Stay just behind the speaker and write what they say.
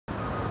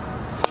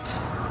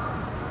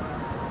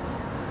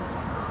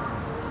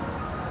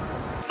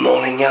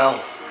Morning,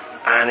 y'all,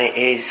 and it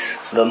is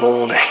the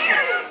morning.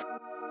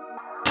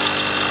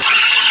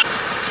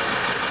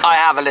 I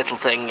have a little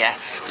thing,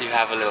 yes. You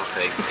have a little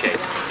thing, okay.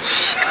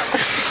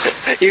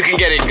 You can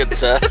get in, good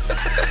sir.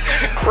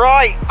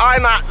 Right,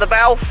 I'm at the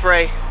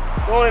Belfry.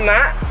 Morning,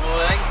 Matt.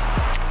 Morning.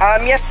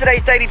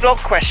 Yesterday's daily vlog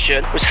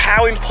question was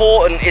how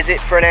important is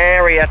it for an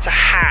area to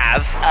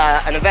have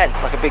an event,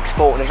 like a big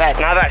sporting event?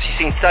 And I've actually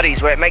seen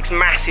studies where it makes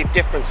massive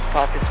difference to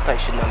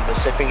participation numbers.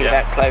 So thinking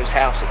about Close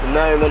House at the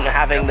moment,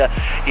 having the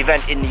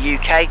event in the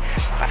UK,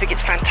 I think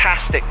it's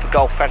fantastic for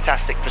golf,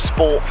 fantastic for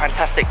sport,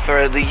 fantastic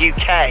for the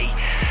UK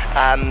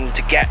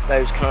to get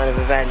those kind of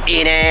events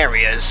in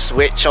areas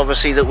which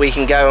obviously that we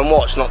can go and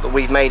watch. Not that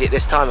we've made it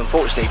this time,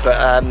 unfortunately, but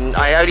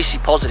I only see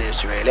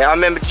positives really. I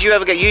remember, did you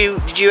ever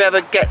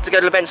get to go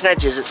to the Benson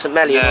Edges at St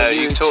Mellion? No,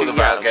 you've talked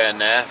about going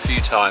there a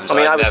few times. I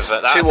mean, I was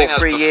never, 2 or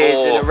 3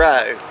 years in a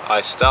row.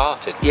 I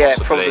started, possibly. Yeah,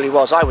 it probably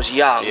was. I was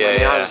young. Yeah, I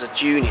mean, I was a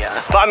junior.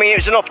 But I mean, it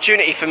was an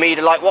opportunity for me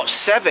to like watch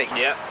Seve,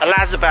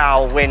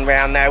 Elazabal win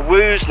round there,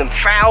 Woosnam,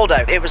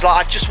 Faldo. It was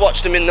like I just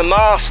watched them in the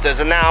Masters,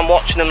 and now I'm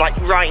watching them like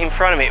right in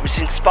front of me. It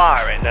was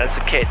inspiring as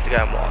a kid to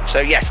go and watch. So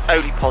yes,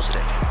 only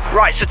positive.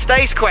 Right. So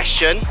today's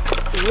question: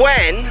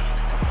 when,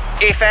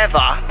 if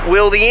ever,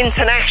 will the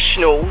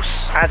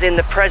internationals, as in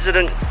the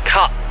President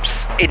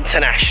Cups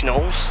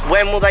internationals,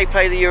 when will they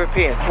play the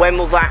European? When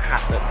will that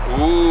happen?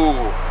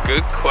 Ooh,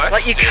 good question.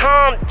 Like, you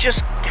can't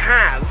just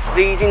have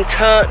these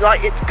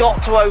like, it's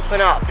got to open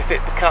up if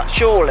it becomes,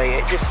 surely,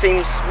 it just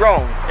seems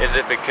wrong. Is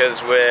it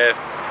because we're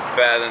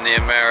better than the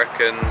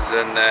Americans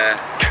and I'm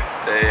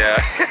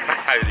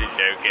only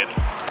joking.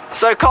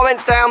 So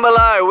comments down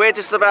below. We're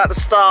just about to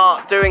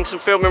start doing some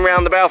filming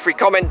around the Belfry.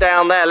 Comment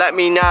down there, let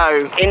me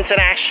know.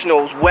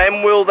 Internationals,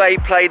 when will they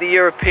play the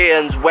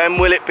Europeans? When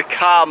will it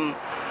become...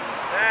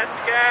 That's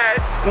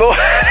good. More...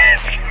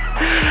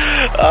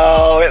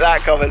 Oh, hit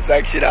that comment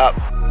section up.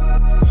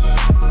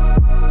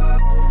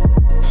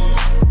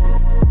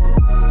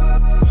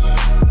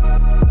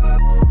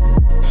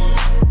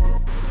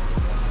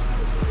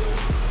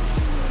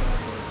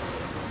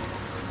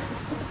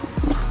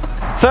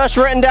 First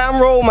written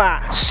down rule,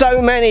 Matt.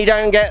 So many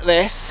don't get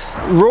this.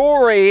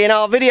 Rory in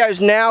our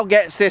videos now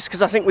gets this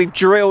because I think we've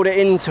drilled it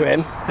into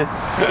him.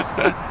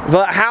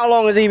 But how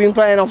long has he been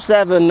playing off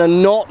 7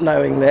 and not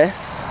knowing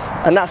this?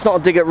 And that's not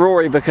a dig at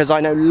Rory because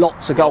I know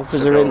lots of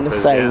golfers are in the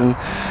same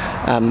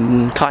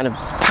kind of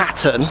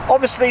pattern.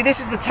 Obviously this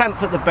is the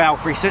 10th at the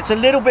Belfry, so it's a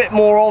little bit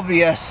more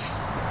obvious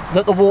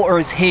that the water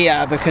is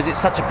here because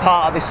it's such a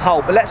part of this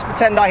hole. But let's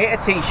pretend I hit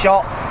a tee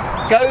shot,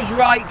 goes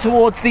right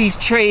towards these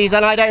trees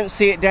and I don't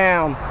see it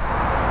down.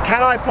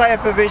 Can I play a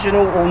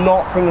provisional or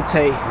not from the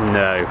tee?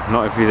 No,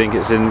 not if you think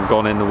it's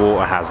gone in the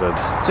water hazard.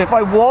 So if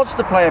I was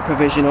to play a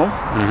provisional,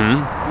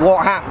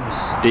 what happens?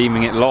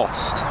 Deeming it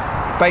lost.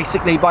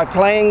 Basically by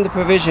playing the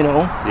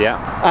provisional. Yeah.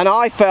 And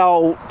I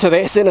fell to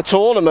this in a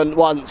tournament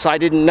once. I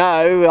didn't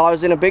know. I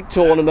was in a big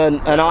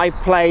tournament and I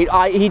played,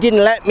 he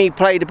didn't let me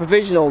play the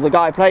provisional, the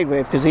guy I played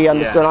with, because he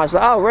understood. I was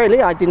like, oh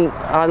really? I didn't,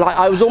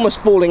 I was almost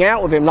falling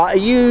out with him. Like, are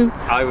you...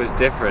 I was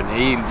different.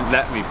 He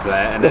let me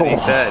play it and then he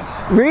said...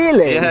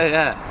 Really? Yeah,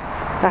 yeah.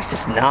 That's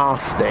just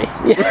nasty.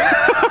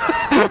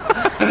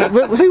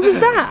 Who was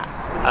that?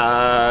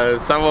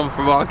 Someone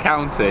from our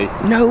county.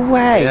 No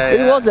way. Yeah,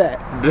 Who was it?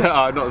 No,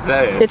 I'm not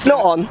saying. It's not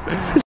on.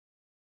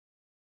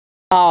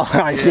 Oh,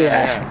 right,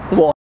 yeah.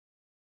 What?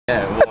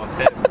 Yeah, it was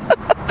him.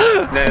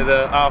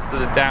 No, after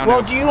the downhill.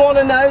 Well, do you want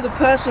to know the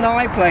person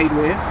I played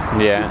with?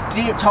 Yeah.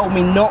 Told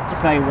me not to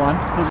play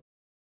one.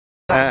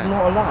 That's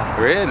not a lie.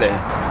 Really?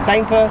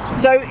 Same person.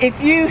 So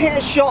if you hit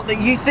a shot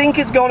that you think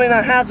has gone in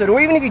a hazard, or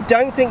even if you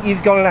don't think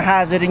you've gone in a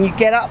hazard and you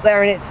get up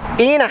there and it's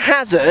in a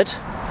hazard,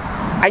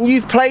 and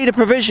you've played a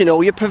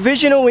provisional, your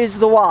provisional is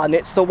the one,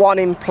 it's the one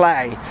in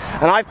play.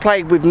 And I've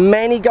played with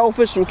many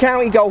golfers, from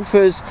county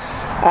golfers.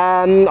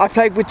 I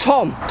played with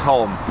Tom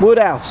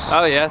Woodhouse.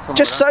 Oh yeah, Tom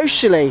just Woodhouse.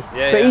 Socially,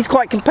 but he's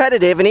quite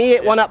competitive and he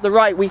hit one up the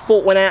right. We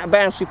thought went out of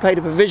bounds, we played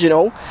a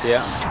provisional.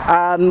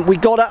 We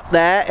got up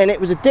there and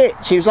it was a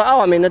ditch. He was like, oh,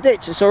 I'm in the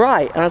ditch, it's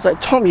alright. And I was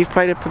like, Tom, you've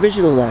played a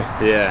provisional though.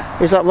 Yeah.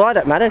 He's like, well, I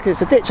don't matter because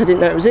it's a ditch, I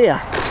didn't know it was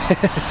here.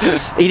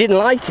 He didn't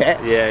like it.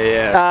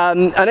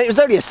 And it was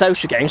only a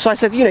social game, so I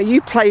said, you know,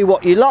 you play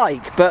what you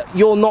like, but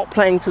you're not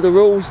playing to the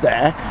rules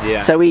there.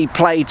 So he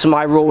played to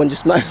my rule and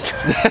just moaned.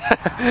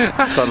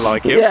 That's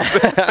unlike him.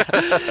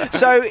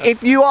 So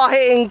if you are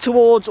hitting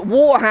towards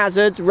water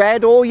hazards,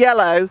 red or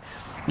yellow,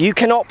 you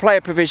cannot play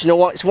a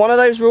provisional. It's one of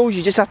those rules,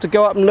 you just have to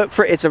go up and look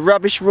for it. It's a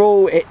rubbish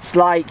rule, it's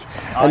like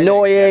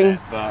annoying.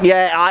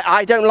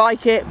 I don't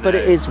like it, but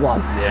it is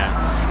one.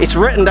 It's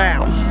written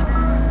down.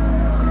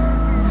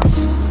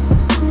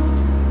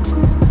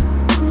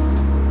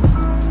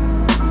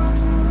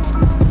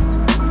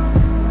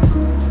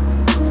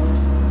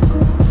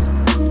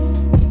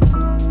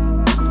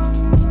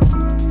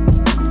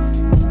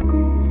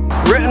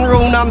 Written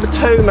rule number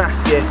 2,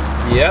 Matthew.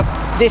 Yep.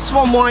 This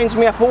one winds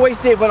me up, always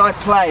did when I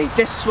played.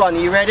 This one, are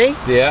you ready?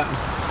 Yeah.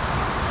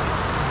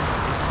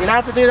 You know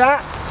how to do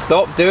that?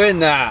 Stop doing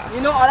that.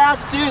 You're not allowed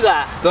to do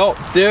that. Stop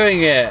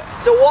doing it.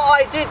 So what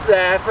I did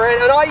there,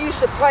 and I used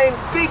to play in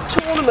big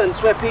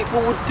tournaments where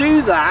people would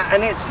do that,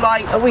 and it's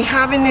like, are we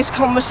having this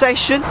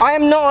conversation? I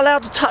am not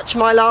allowed to touch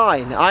my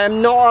line. I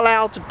am not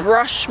allowed to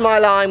brush my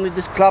line with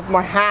this club,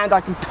 my hand. I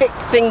can pick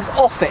things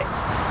off it.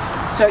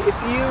 So if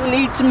you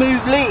need to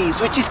move leaves,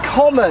 which is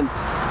common,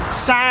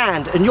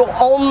 sand, and you're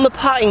on the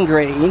putting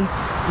green,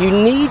 you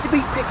need to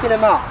be picking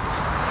them up.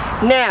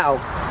 Now,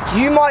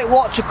 you might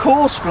watch a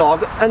course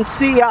vlog and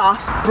see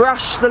us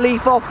brush the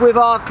leaf off with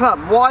our club.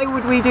 Why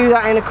would we do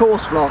that in a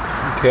course vlog?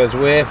 Because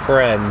we're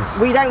friends.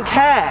 We don't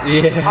care.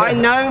 Yeah. I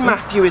know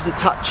Matthew isn't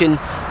touching,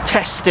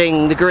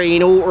 testing the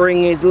green,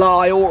 altering his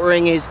lie,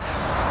 altering his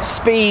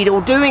speed,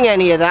 or doing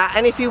any of that,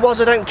 and if he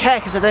was, I don't care,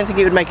 because I don't think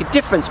it would make a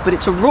difference. But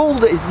it's a rule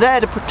that is there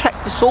to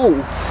protect us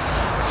all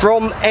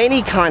from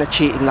any kind of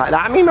cheating like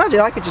that. I mean, imagine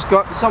I could just go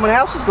up to someone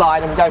else's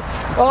line and go,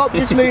 oh,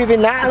 just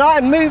moving that, and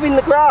I'm moving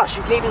the grass.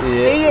 You can even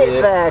see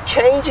it there,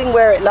 changing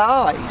where it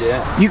lies.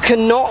 Yeah. You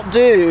cannot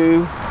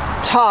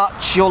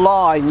touch your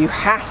line, you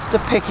have to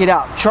pick it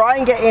up. Try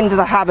and get into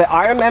the habit.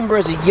 I remember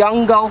as a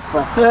young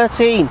golfer,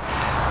 13,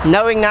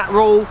 knowing that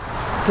rule,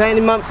 playing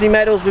in monthly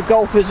medals with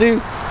golfers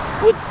who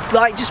would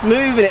like just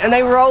moving it, and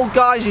they were old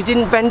guys who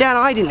didn't bend down.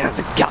 I didn't have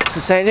the guts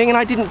to say anything, and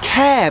I didn't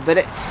care,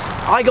 but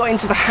I got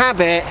into the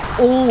habit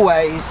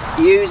always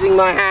using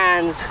my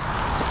hands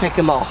to pick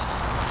them off.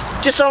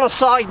 Just on a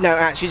side note,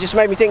 actually, just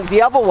made me think of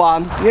the other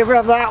one. You ever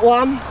have that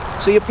one?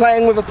 So you're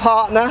playing with a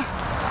partner.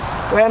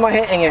 Where am I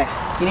hitting it?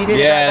 Can you do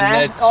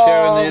that there?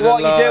 Oh,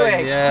 what are you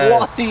doing? Yes.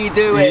 What are you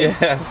doing?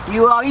 Yes.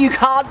 You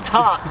can't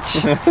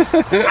touch.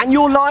 And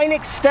your line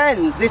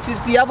extends. This is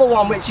the other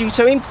one which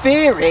so in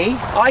theory,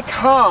 I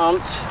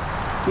can't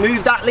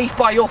move that leaf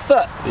by your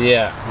foot.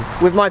 Yeah.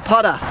 With my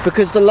putter,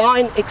 because the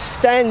line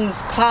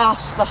extends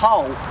past the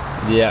hole.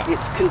 Yeah.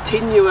 It's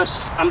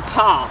continuous and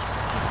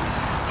past.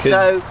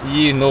 So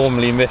you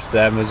normally miss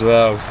them as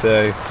well,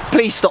 so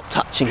please stop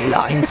touching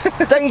lines.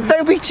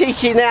 don't be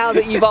cheeky now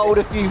that you've bowled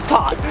a few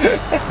putts.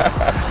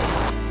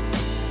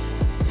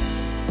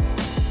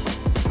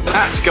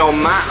 That's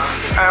gone, Matt.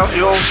 How's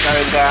yours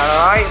going down,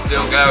 alright?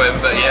 Still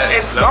going, but yeah,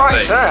 it's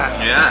nice, isn't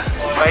it?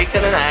 Yeah.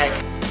 Bacon and egg.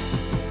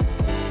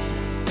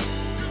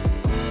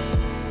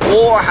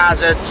 Water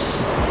hazards.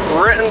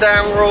 Written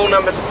down rule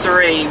number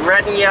 3,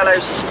 red and yellow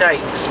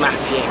stakes,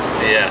 Matthew.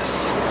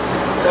 Yes.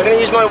 So I'm going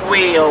to use my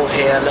wheel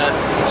here, look.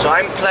 So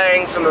I'm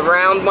playing from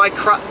around my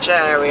crutch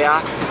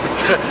area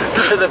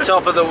to the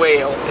top of the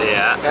wheel.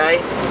 Yeah. Okay?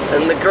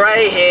 And the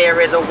grey here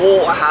is a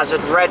water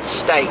hazard, red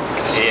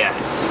stakes. Yes.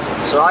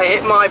 So I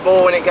hit my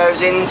ball and it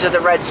goes into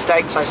the red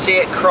stakes. I see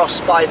it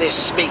crossed by this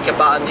speaker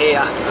button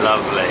here.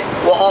 Lovely.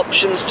 What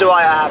options do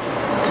I have?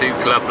 2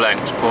 club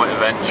lengths, point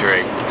of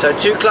entry. So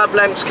 2 club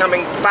lengths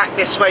coming back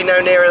this way,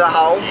 no nearer the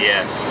hole.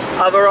 Yes.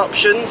 Other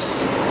options?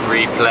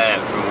 Replay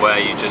it from where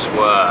you just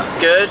were.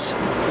 Good.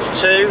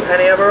 That's 2.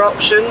 Any other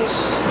options?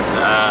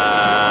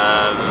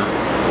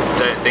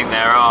 Don't think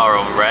there are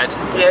on red.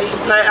 Yeah, you can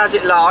play it as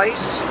it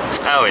lies.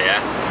 Oh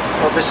yeah.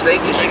 Obviously,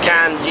 because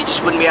you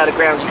just wouldn't be able to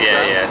ground your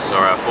club. Yeah,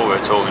 sorry, I thought we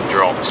were talking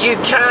drops. You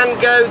can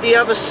go the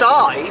other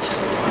side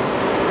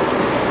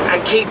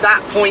and keep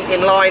that point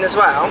in line as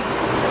well.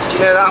 Do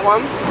you know that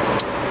one?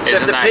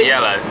 Isn't that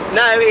yellow?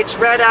 No, it's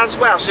red as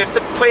well. So if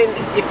the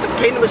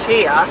pin was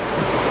here,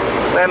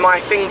 where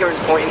my finger is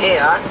pointing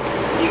here,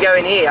 you go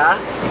in here,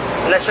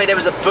 and let's say there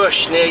was a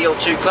bush near your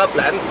 2 club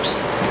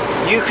lengths,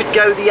 you could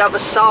go the other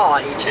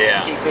side,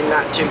 keeping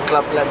that 2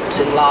 club lengths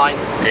in line.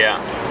 Yeah.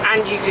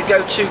 And you could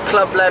go 2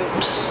 club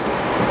lengths,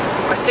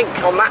 I think,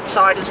 on that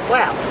side as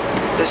well.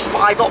 There's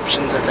 5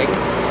 options, I think.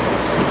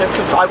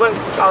 I won't.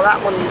 Oh, that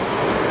one.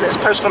 There's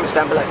post comments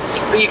down below.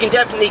 But you can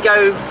definitely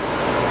go.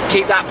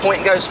 Keep that point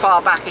and go as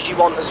far back as you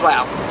want as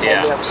well on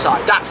the other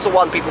side. That's the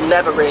one people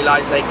never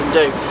realise they can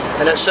do,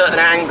 and at certain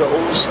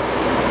angles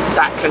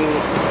that can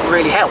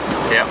really help.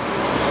 Yeah.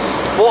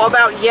 What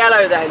about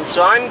yellow then?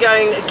 So I'm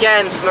going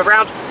again from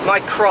around my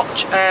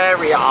crotch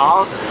area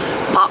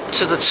up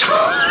to the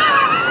top.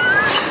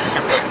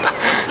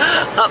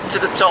 Up to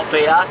the top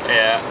here.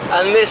 Yeah.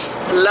 And this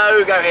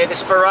logo here,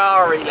 this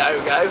Ferrari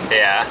logo.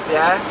 Yeah.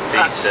 Yeah.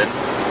 Decent.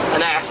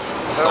 An F.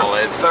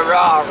 Solid.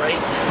 Ferrari.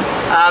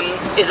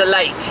 Is a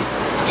lake.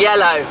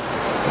 Yellow.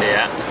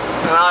 Yeah.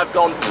 And I've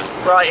gone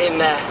right in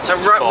there. So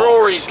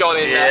Rory's gone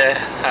in there.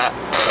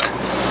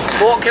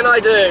 What can I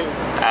do?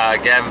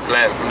 Again,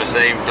 play it from the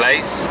same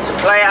place. So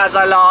play it as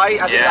I lie,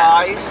 as it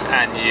lies.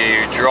 And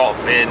you drop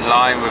in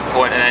line with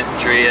point and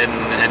entry and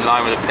in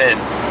line with a pin.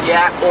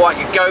 Yeah, or I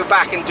could go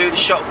back and do the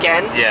shot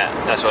again. Yeah,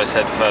 that's what I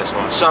said the first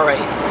one. Sorry.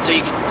 So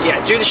you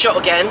could, do the shot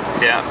again.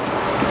 Yeah.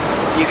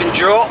 You can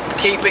drop,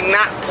 keeping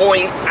that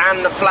point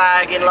and the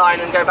flag in line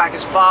and go back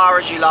as far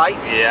as you like.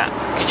 Yeah.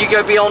 Could you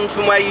go beyond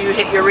from where you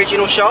hit your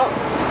original shot?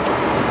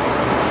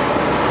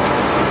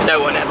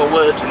 No one ever never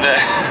would. No.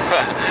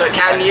 But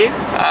can you?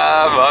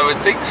 I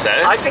would think so.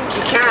 I think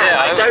you can.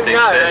 Yeah, I don't think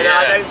know, so, and yeah.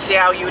 I don't see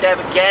how you would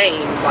ever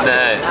gain by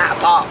doing that,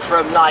 apart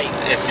from like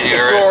if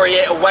Rory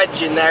hit a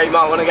wedge in there, you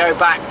might want to go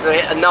back to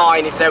hit a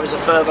 9 if there was a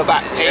further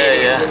back tee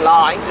and he was in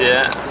line.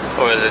 Yeah.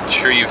 Or as a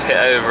tree, you've hit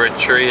over a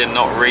tree and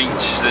not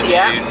reached, and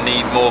you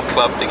need more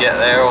club to get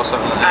there or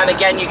something like that. And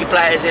again, you could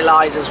play it as it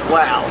lies as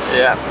well.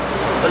 Yeah.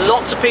 But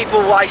lots of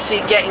people I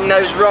see getting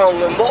those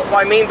wrong, and what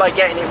I mean by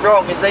getting it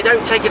wrong is they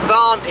don't take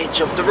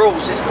advantage of the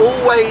rules. It's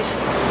always,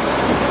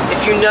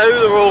 if you know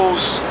the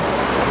rules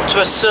to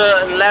a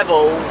certain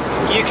level,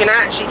 you can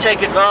actually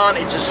take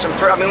advantage of some.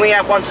 I mean, we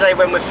had one today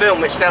when we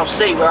filmed, which they'll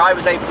see, where I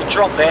was able to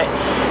drop it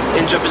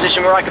into a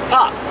position where I could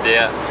putt.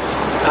 Yeah.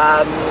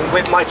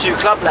 With my 2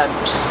 club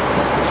lengths.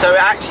 So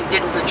it actually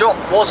didn't, the drop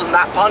wasn't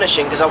that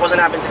punishing because I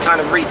wasn't having to kind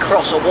of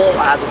recross a water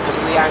hazard because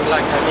of the angle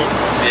I came in.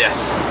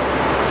 Yes.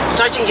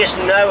 So I think just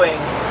knowing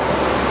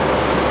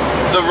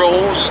the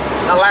rules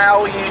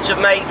allow you to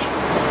make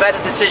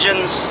better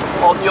decisions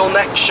on your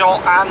next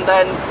shot and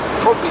then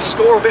probably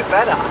score a bit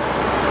better.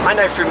 I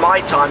know through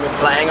my time in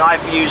playing,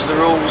 I've used the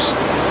rules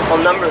on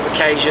a number of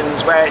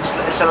occasions where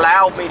it's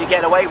allowed me to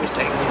get away with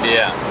things.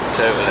 Yeah,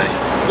 totally.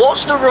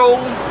 What's the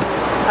rule?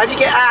 How do you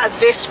get out of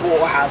this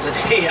water hazard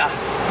here?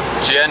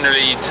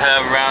 Generally, you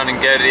turn around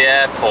and go to the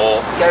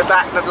airport. Go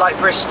back to like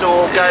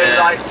Bristol, go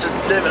like to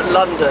live at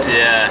London.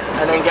 Yeah.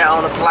 And then get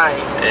on a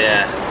plane.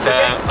 Yeah. So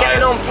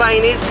getting on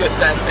plane is good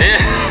then. Yeah.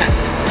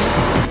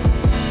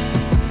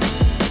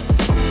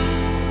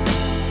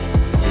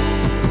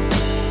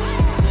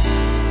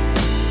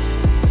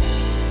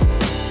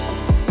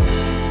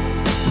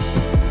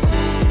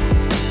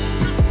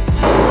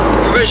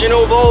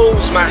 Provisional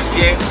balls,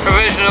 Matthew.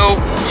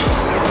 Provisional.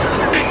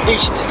 You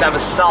should just have a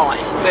sign.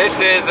 This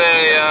is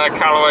a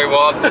Callaway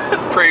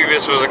 1.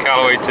 Previous was a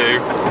Callaway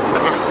 2.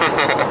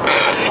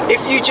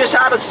 If you just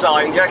had a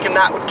sign, do you reckon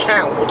that would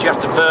count? Or do you have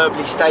to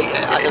verbally state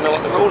it? I don't know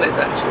what the rule is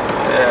actually.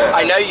 Yeah.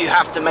 I know you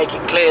have to make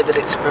it clear that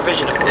it's a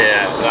provisional.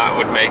 Yeah, that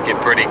would make it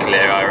pretty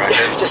clear, I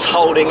reckon. Just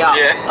holding up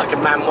like a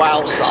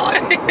Manuel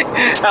sign.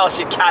 Tells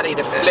your caddy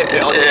to flip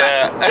it on the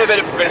back. A bit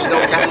of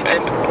provisional, can you,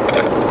 Tim?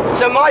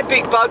 So my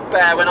big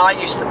bugbear when I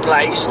used to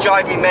play, used to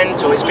drive me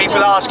mental, is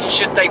people asking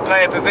should they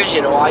play a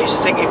provisional. I used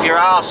to think if you're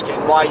asking,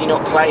 why are you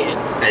not playing?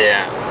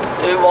 Yeah.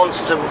 Who wants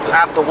to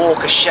have the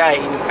walk of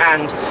shame?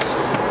 And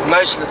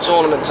most of the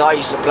tournaments I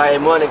used to play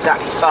in weren't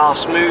exactly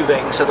fast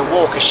moving, so the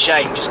walk of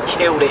shame just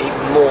killed it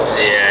even more.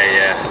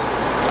 Yeah.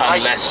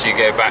 Unless you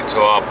go back to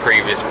our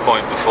previous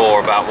point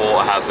before about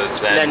water hazards,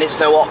 then it's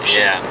no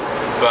option. Yeah.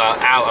 But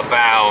out of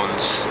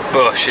bounds,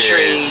 bushes,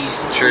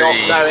 trees, not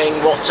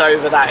knowing what's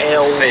over that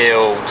hill,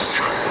 fields,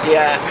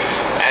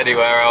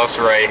 anywhere else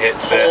Ray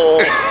hits it.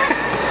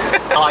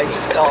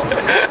 Livestock,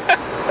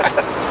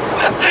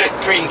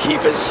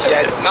 greenkeepers,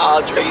 sheds,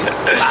 margeries.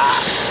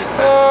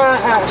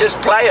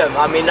 Just play them.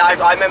 I mean,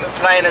 I remember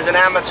playing as an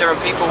amateur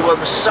and people were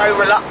so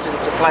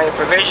reluctant to play a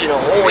provisional.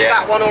 Oh, is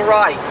that one all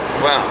right?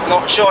 Well,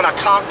 not sure, and I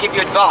can't give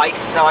you advice,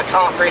 so I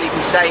can't really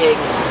be saying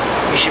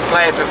you should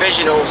play a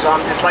provisional, so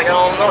I'm just like,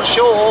 oh, I'm not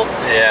sure.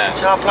 Yeah.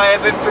 Should I play a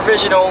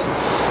provisional?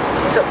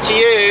 It's up to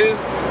you.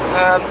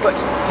 But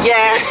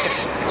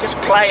yes, just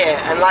play it,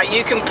 and like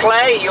you can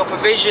play your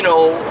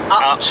provisional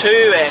up to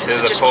it,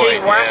 so just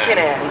keep whacking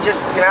it and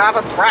just have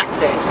a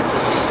practice.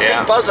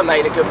 Yeah. Buzzer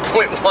made a good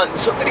point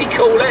once. What did he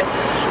call it?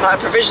 Like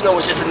a provisional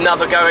was just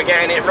another go at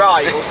getting it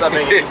right or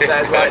something. He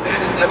said, like, this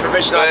isn't a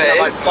provisional.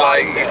 It's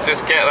like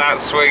just get that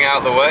swing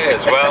out the way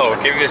as well.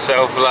 Give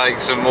yourself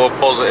like some more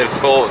positive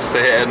thoughts to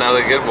hit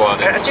another good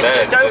one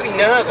instead. Don't be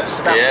nervous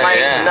about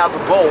playing another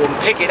ball and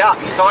pick it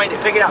up. You find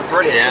it, pick it up,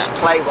 brilliant. Just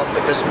play one,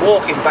 because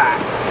walking back.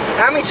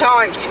 How many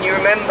times can you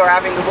remember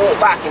having to walk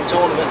back in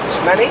tournaments?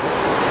 Many?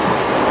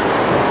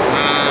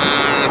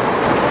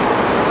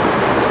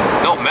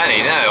 Not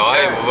many, no.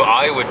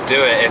 I would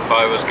do it if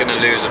I was going to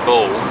lose a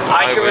ball.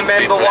 I can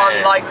remember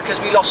one, like, because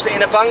we lost it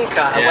in a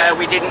bunker, where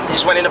we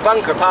just went in a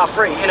bunker, par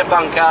 3, in a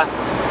bunker.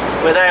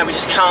 We're there and we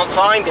just can't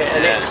find it,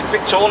 and it's a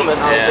big tournament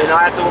I was in.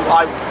 I had to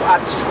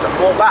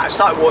walk back. I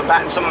started walking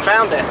back and someone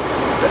found it.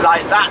 But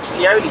like, that's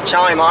the only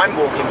time I'm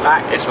walking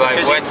back. It's like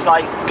because it's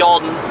like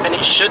gone and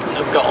it shouldn't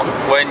have gone.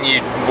 When you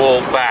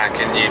walk back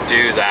and you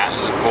do that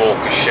walk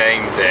of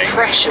shame thing,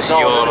 pressure's on.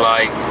 You're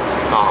like,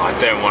 oh, I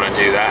don't want to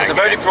do that. Because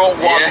I've only brought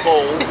one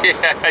ball.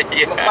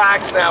 My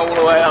bag's now all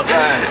the way up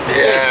there.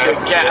 This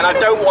could get, and I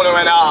don't want to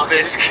unearth.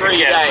 This could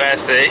get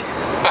messy.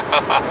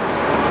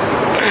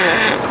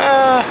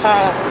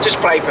 Just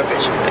play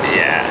provision.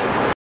 Yeah.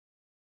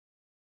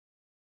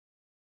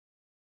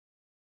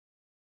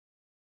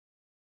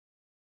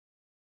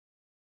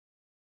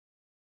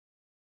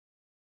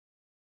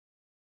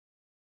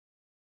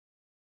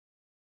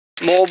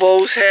 More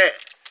balls hit.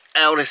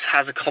 eldest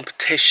has a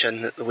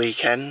competition at the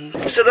weekend.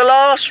 So the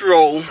last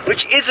rule,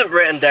 which isn't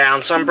written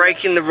down, so I'm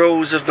breaking the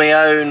rules of my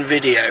own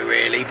video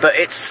really, but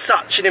it's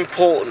such an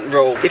important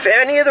rule. If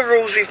any of the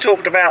rules we've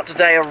talked about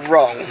today are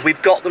wrong,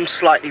 we've got them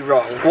slightly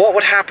wrong. What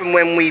would happen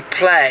when we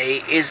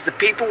play is the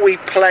people we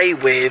play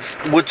with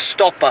would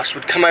stop us,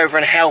 would come over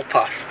and help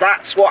us.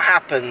 That's what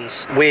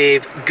happens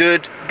with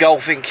good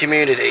golfing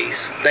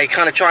communities. They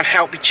kind of try and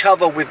help each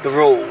other with the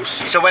rules.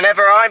 So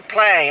whenever I'm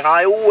playing,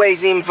 I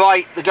always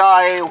invite the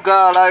guy or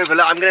girl over.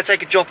 Look, I'm going to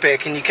take a drop here,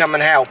 can you come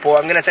and help? Or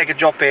I'm going to take a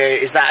drop here,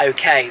 is that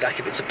okay? Like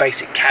if it's a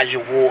basic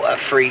casual water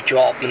free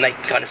drop and they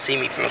can kind of see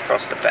me from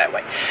across the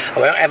fairway. I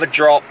won't ever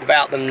drop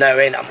without them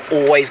knowing. I'm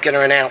always going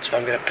to announce if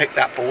I'm going to pick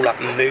that ball up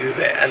and move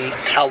it and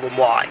tell them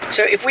why.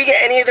 So if we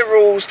get any of the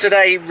rules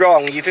today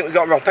wrong, you think we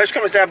got them wrong, post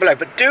comments down below,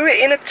 but do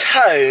it in a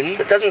tone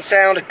that doesn't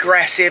sound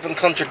aggressive and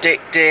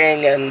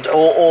contradicting and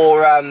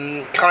or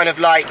kind of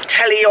like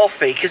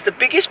telly-offy, because the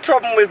biggest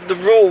problem with the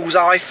rules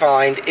I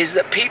find is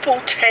that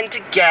people tend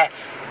to get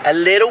a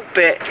little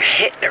bit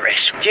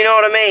Hitlerish. Do you know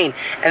what I mean?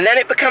 And then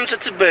it becomes a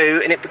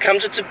taboo, and it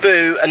becomes a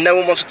taboo, and no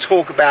one wants to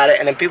talk about it,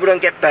 and then people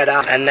don't get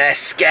better, and they're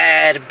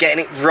scared of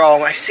getting it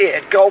wrong. I see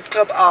it at golf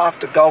club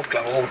after golf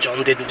club. Oh,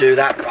 John didn't do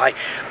that right.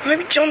 Well,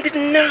 maybe John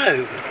didn't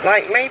know.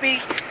 Like, maybe,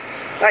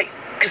 like,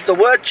 because the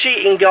word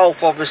cheat in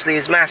golf obviously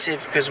is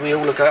massive because we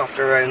all look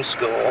after our own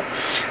score.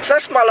 So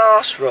that's my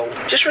last rule.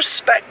 Just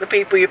respect the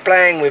people you're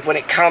playing with when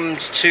it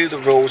comes to the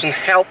rules and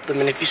help them.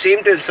 And if you see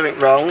them doing something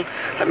wrong,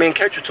 like me and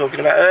Coach were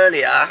talking about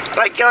earlier,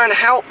 like go and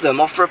help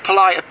them, offer a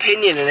polite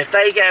opinion, and if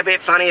they get a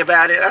bit funny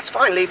about it, that's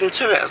fine, leave them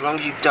to it as long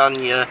as you've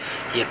done your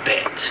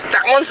bit.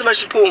 That one's the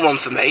most important one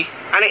for me,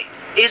 and it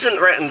isn't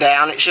written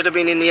down. It should have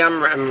been in the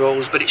unwritten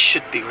rules, but it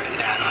should be written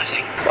down, I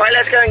think. Right,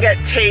 let's go and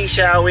get tea,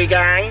 shall we,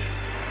 gang?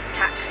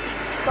 Taxi.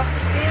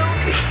 Crossfield.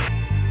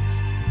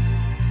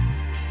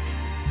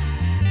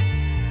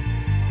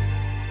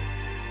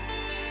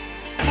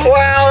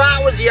 Well,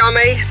 that was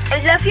yummy.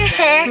 I love your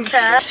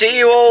haircut. See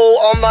you all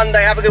on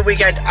Monday. Have a good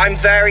weekend. I'm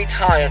very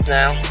tired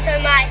now. So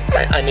am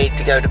I. I need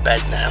to go to bed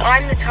now.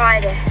 I'm the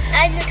tiredest.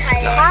 I'm the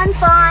tiredest. No. I'm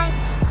fine.